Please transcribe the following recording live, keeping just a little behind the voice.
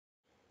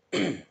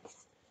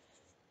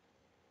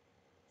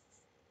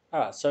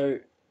Alright, so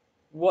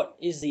what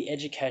is the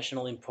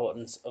educational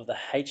importance of the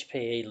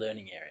HPE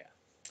learning area?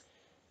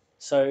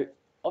 So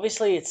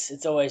obviously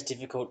it's always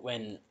difficult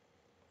when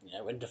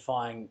when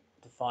defining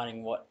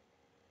what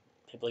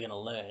people are going to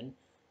learn,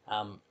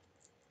 um,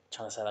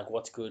 trying to say like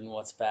what's good and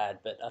what's bad.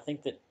 But I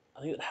think that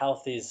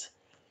health is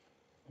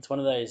it's one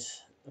of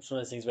those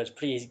things where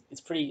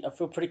it's pretty I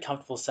feel pretty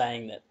comfortable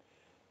saying that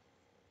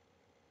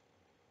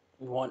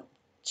we want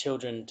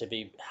children to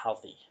be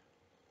healthy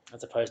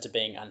as opposed to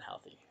being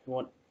unhealthy. We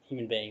want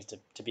human beings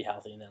to be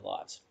healthy in their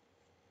lives.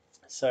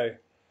 So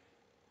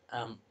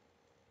um,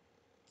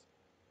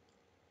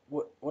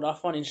 what I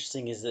find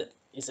interesting is that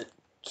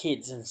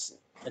kids and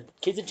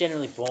kids are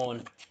generally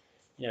born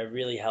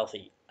really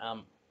healthy.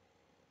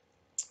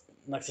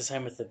 Like the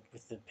same with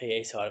the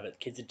PE side of it.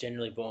 Kids are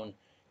generally born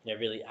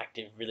really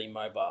active, really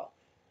mobile.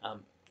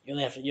 You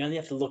only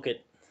have to look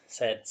at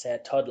say a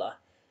toddler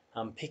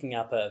picking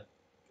up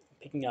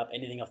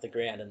anything off the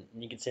ground, and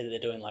you can see that they're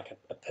doing like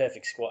a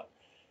perfect squat.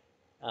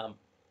 Um,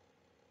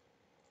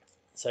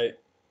 so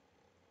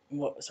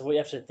what you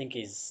have to think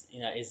is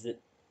that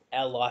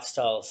our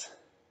lifestyles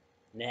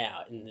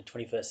now in the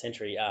 21st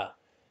century are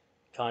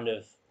kind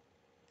of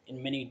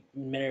in many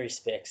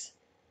respects,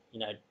 you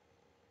know,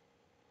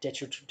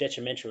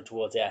 detrimental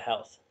towards our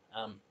health.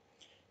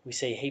 We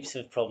see heaps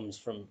of problems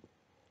from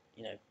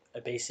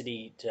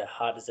obesity to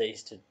heart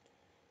disease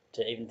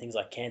to even things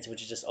like cancer,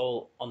 which is just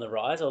all on the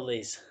rise. All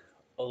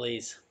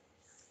these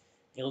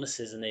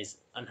illnesses and these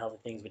unhealthy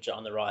things which are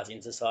on the rise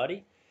in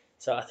society.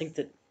 So I think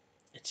that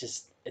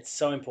it's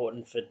so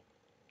important for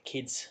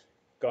kids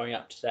growing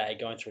up today,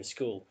 going through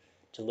school,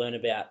 to learn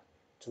about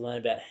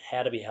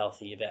how to be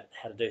healthy, about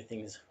how to do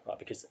things right,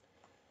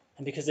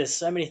 because there's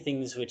so many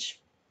things which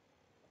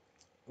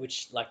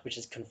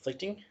is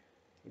conflicting,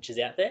 which is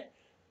out there.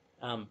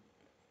 Um,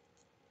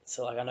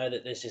 so like I know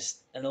that there's just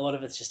and a lot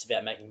of it's just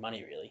about making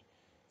money really.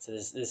 So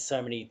there's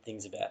so many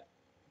things about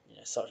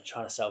sort of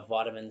trying to sell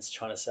vitamins,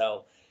 trying to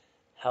sell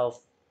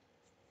health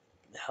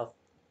health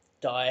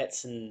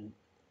diets and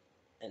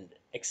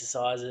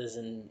exercises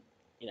and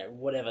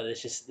whatever.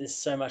 There's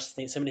so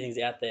many things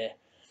out there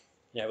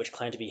which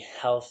claim to be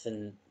health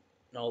and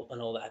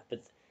all that,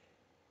 but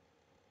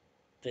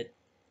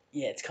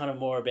yeah, it's kind of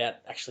more about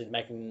actually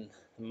making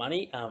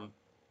money,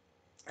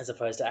 as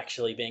opposed to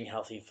actually being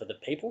healthy for the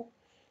people.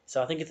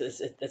 So I think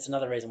it's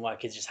another reason why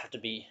kids just have to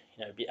be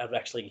able to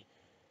actually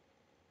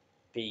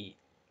be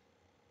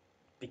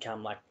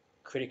become like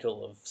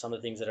critical of some of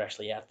the things that are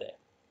actually out there.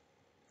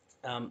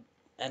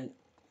 And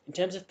in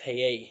terms of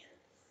PE,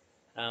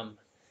 um,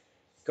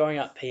 growing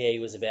up, PE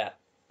was about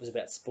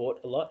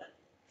sport a lot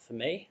for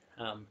me.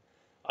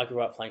 I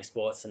grew up playing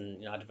sports,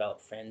 and I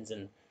developed friends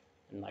and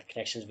like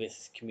connections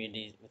with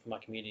my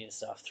community and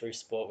stuff through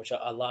sport, which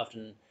I loved.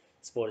 And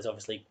sport is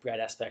obviously a great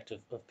aspect of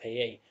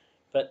PE,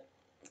 but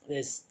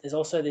there's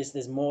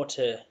more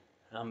to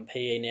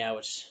PE now,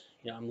 which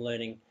I'm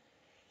learning,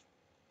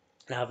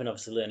 and I've been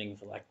obviously learning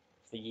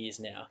for years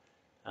now.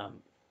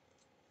 Um,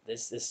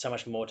 there's so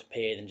much more to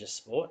PE than just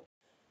sport.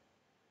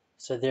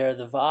 So there are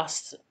the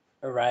vast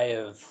array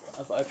of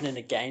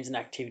open-ended games and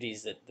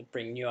activities that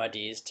bring new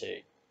ideas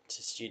to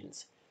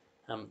students.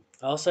 I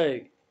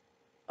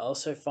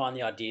also find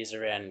the ideas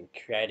around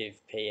creative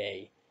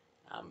PE,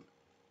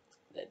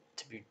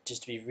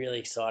 to be really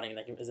exciting.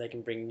 As they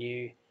can bring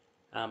new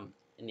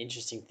and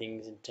interesting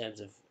things in terms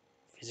of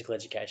physical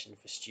education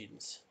for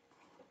students.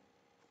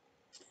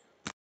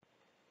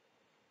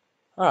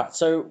 All right.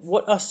 So,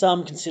 what are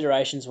some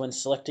considerations when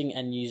selecting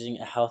and using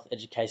a health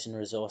education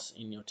resource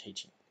in your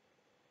teaching?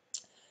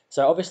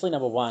 So, obviously,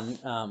 number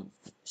one,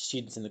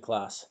 students in the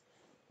class.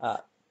 Uh,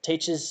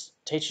 teachers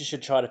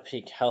should try to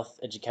pick health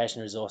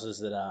education resources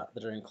that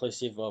are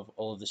inclusive of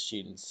all of the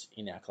students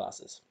in our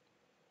classes.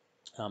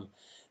 Um,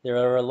 there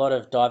are a lot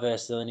of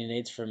diverse learning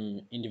needs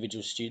from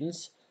individual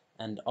students,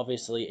 and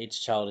obviously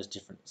each child is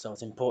different. So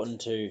it's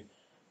important to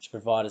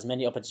provide as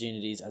many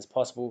opportunities as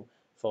possible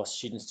for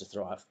students to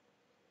thrive.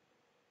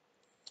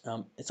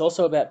 It's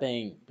also about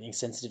being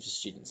sensitive to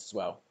students as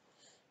well,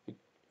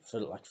 for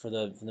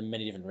the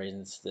many different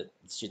reasons that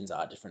students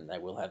are different. They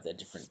will have the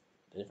different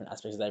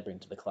aspects they bring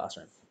to the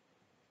classroom.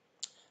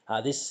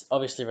 This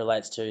obviously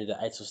relates to the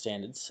AITSL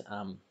standards,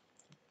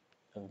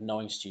 of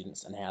knowing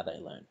students and how they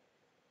learn.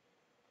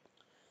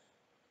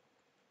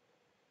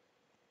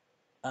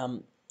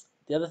 Um,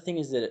 the other thing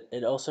is that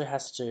it also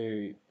has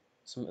to,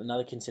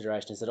 another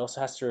consideration is it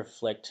also has to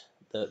reflect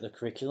the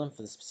curriculum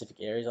for the specific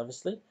areas,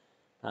 obviously.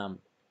 Um,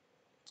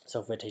 so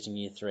if we're teaching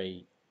year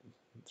three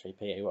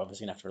PE, we're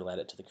obviously going to have to relate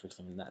it to the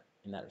curriculum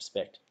in that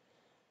respect.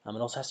 It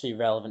also has to be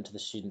relevant to the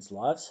students'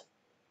 lives.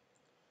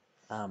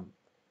 Um,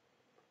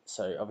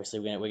 so obviously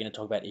we're going to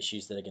talk about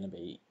issues that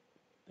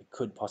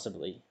could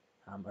possibly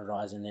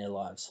arise in their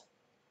lives.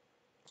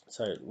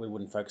 So we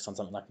wouldn't focus on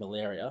something like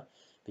malaria,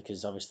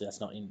 because obviously that's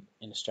not in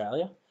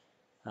Australia,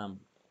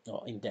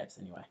 or in depth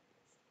anyway.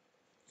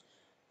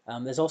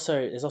 There's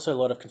also a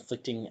lot of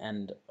conflicting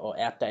and or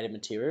outdated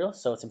material,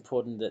 so it's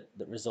important that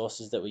the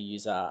resources that we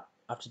use are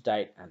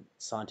up-to-date and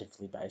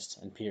scientifically based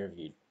and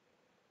peer-reviewed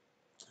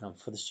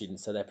for the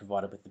students, so they're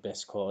provided with the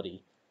best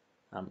quality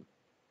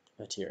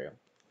material.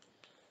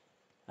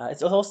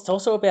 It's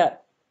also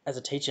about, as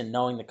a teacher,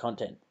 knowing the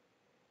content.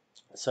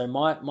 So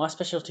my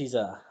specialties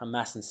are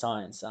maths and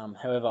science.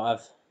 However,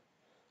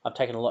 I've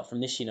taken a lot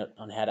from this unit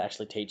on how to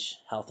actually teach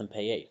health and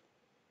PE.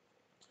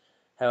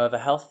 However,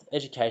 health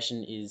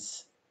education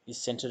is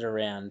centered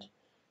around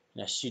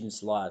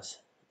students' lives,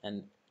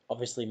 and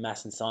obviously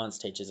maths and science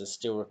teachers are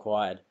still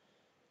required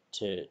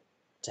to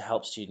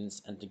help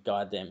students and to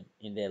guide them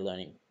in their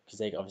learning, because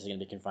they're obviously going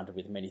to be confronted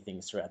with many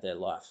things throughout their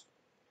life.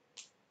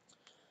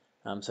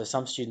 So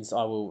some students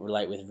I will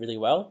relate with really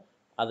well,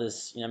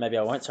 others maybe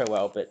I won't so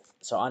well, but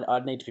so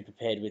I'd need to be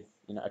prepared with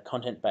a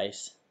content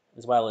base,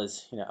 as well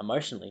as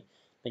emotionally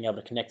being able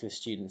to connect with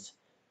students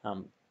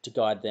to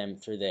guide them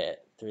through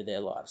their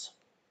lives.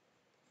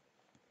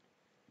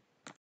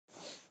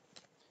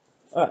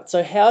 All right,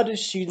 so how do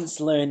students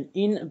learn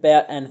in,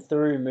 about, and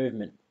through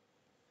movement?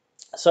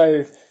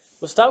 So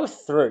we'll start with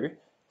through.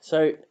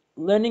 So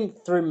learning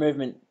through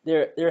movement,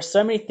 there are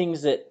so many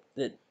things that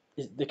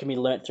can be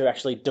learnt through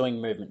actually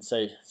doing movement.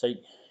 So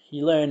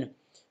you learn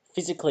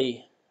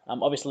physically.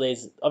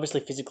 Obviously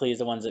physically is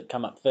the ones that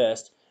come up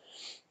first.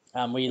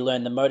 Where you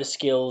learn the motor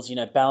skills,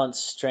 balance,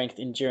 strength,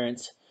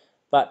 endurance,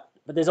 but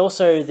there's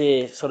also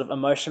the sort of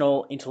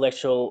emotional,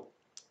 intellectual,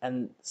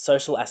 and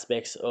social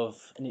aspects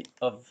of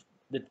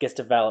that gets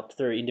developed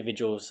through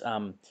individuals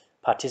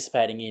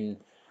participating in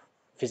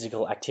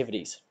physical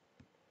activities.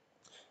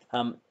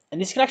 And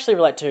this can actually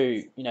relate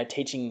to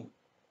teaching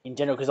in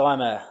general, because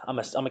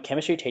I'm a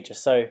chemistry teacher.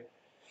 So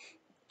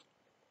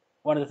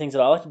one of the things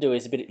that I like to do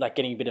is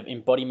getting a bit of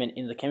embodiment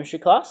in the chemistry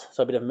class,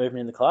 so a bit of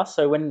movement in the class.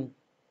 So when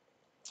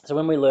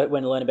we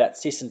learn about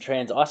cis and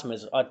trans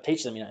isomers, I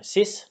teach them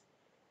cis,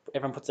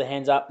 everyone puts their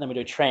hands up, and then we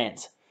do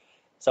trans.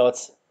 So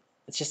it's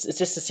just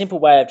a simple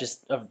way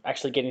of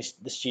actually getting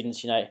the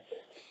students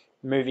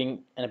moving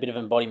and a bit of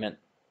embodiment.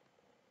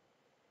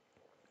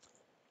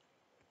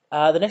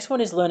 The next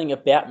one is learning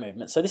about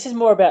movement. So this is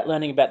more about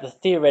learning about the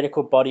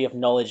theoretical body of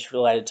knowledge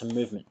related to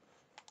movement.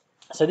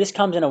 So this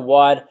comes in a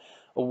wide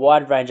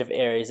range of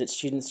areas that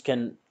students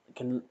can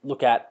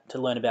look at to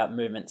learn about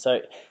movement. So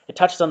it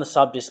touches on the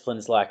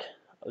subdisciplines like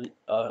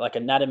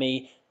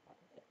anatomy,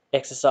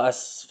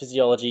 exercise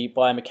physiology,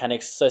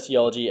 biomechanics,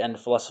 sociology, and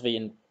philosophy,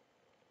 and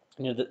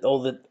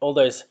all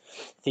those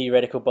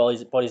theoretical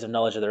bodies of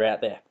knowledge that are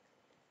out there.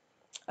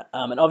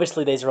 And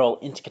obviously these are all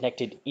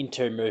interconnected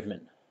into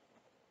movement.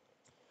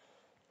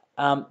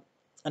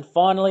 And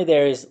finally,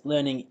 there is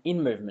learning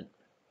in movement.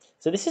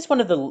 So this is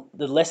one of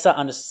the lesser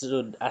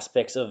understood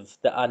aspects of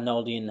the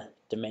Arnoldian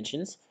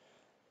dimensions.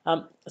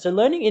 So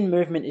learning in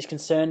movement is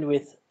concerned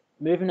with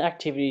movement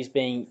activities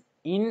being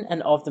in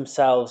and of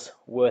themselves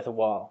worth a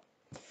while.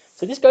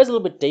 So this goes a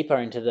little bit deeper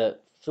into the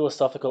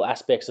philosophical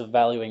aspects of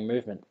valuing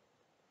movement.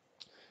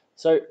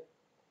 So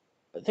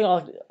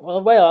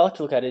the way I like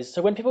to look at it is,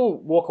 so when people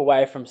walk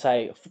away from,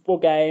 say, a football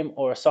game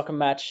or a soccer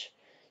match,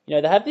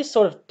 they have this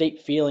sort of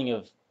deep feeling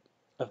of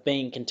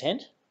being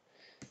content.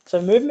 So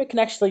movement can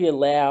actually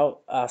allow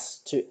us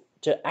to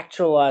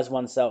actualize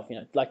oneself,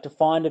 like to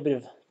find a bit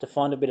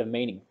of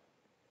meaning.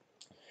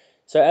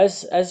 So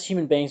as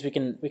human beings, we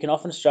can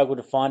often struggle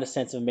to find a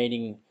sense of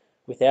meaning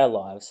with our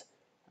lives.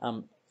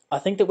 I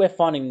think that we're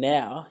finding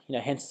now,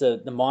 hence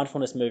the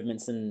mindfulness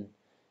movements, and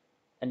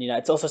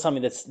it's also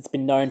something it's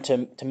been known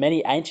to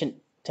many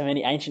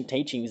ancient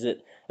teachings,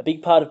 that a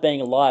big part of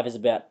being alive is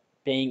about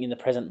being in the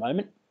present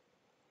moment.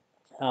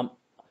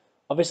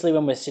 Obviously,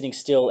 when we're sitting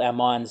still, our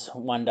minds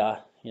wander,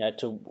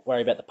 to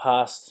worry about the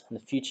past and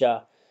the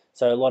future.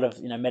 So a lot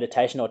of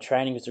meditation or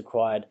training is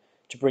required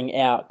to bring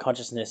our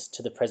consciousness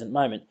to the present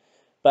moment.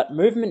 But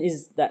movement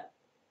is that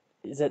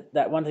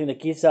one thing that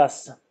gives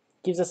us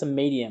a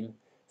medium.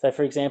 So,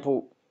 for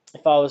example,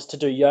 if I was to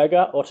do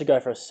yoga or to go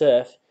for a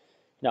surf,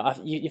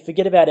 you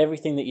forget about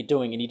everything that you're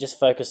doing and you just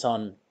focus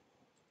on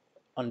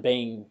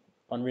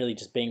really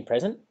just being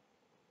present.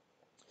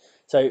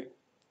 So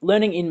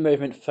learning in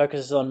movement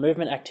focuses on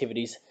movement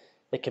activities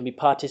that can be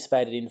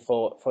participated in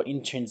for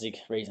intrinsic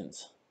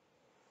reasons.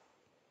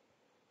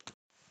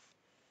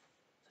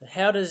 So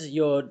how does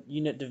your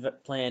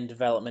unit plan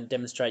development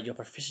demonstrate your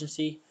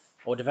proficiency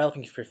or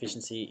developing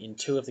proficiency in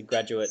 2 of the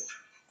graduate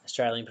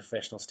Australian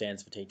professional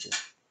standards for teachers?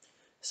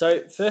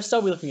 So first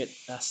I'll be looking at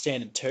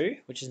standard 2,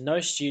 which is know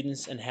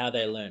students and how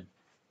they learn.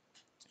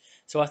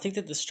 So I think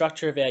that the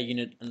structure of our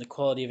unit and the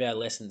quality of our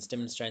lessons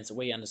demonstrates that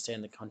we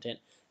understand the content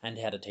and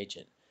how to teach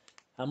it.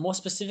 More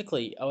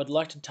specifically, I would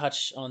like to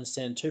touch on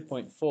standard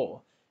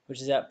 2.4,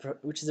 which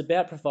is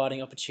about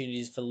providing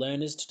opportunities for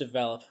learners to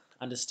develop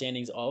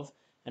understandings of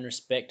and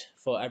respect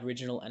for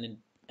Aboriginal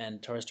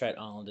and Torres Strait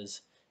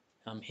Islanders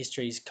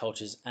histories,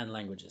 cultures, and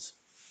languages.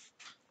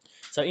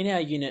 So in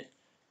our unit,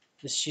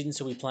 the students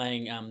will be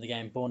playing the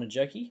game Born a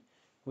Jokey,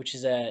 which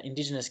is an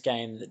Indigenous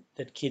game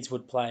that kids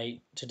would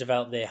play to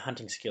develop their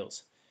hunting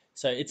skills.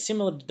 So it's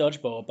similar to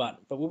dodgeball, but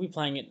we'll be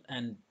playing it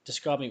and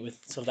describing it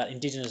with sort of that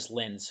Indigenous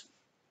lens,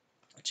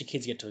 which the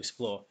kids get to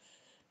explore.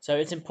 So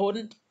it's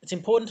important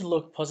to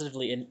look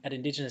positively at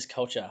Indigenous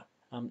culture.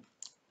 Um,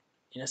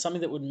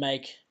 something that would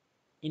make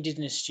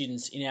Indigenous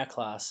students in our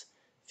class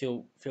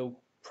feel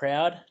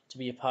proud to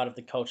be a part of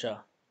the culture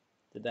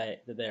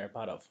that they're a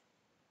part of.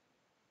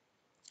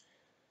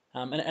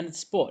 And it's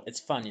sport. It's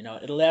fun.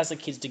 It allows the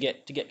kids to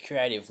get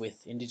creative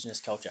with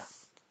Indigenous culture.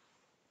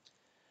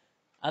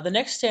 The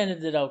next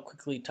standard that I'll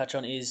quickly touch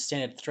on is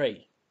Standard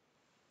 3,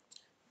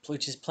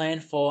 which is plan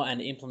for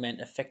and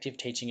implement effective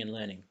teaching and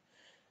learning.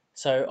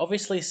 So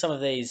obviously some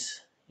of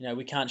these,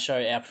 we can't show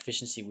our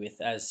proficiency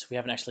with, as we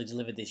haven't actually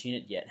delivered this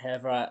unit yet.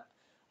 However,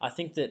 I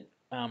think that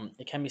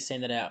it can be seen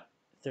that out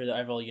through the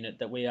overall unit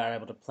that we are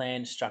able to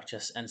plan,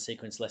 structure, and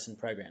sequence lesson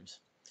programs.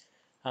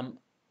 Um,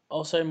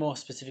 Also, more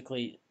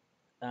specifically,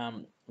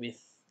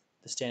 with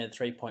the standard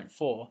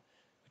 3.4,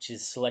 which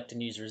is select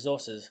and use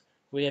resources,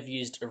 we have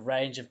used a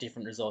range of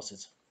different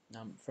resources,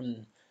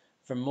 from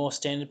more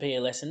standard PE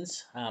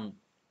lessons,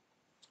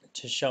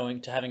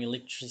 to having a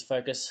literacy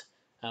focus,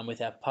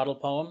 with our puddle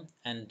poem,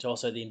 and to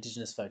also the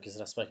Indigenous focus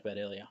that I spoke about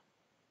earlier.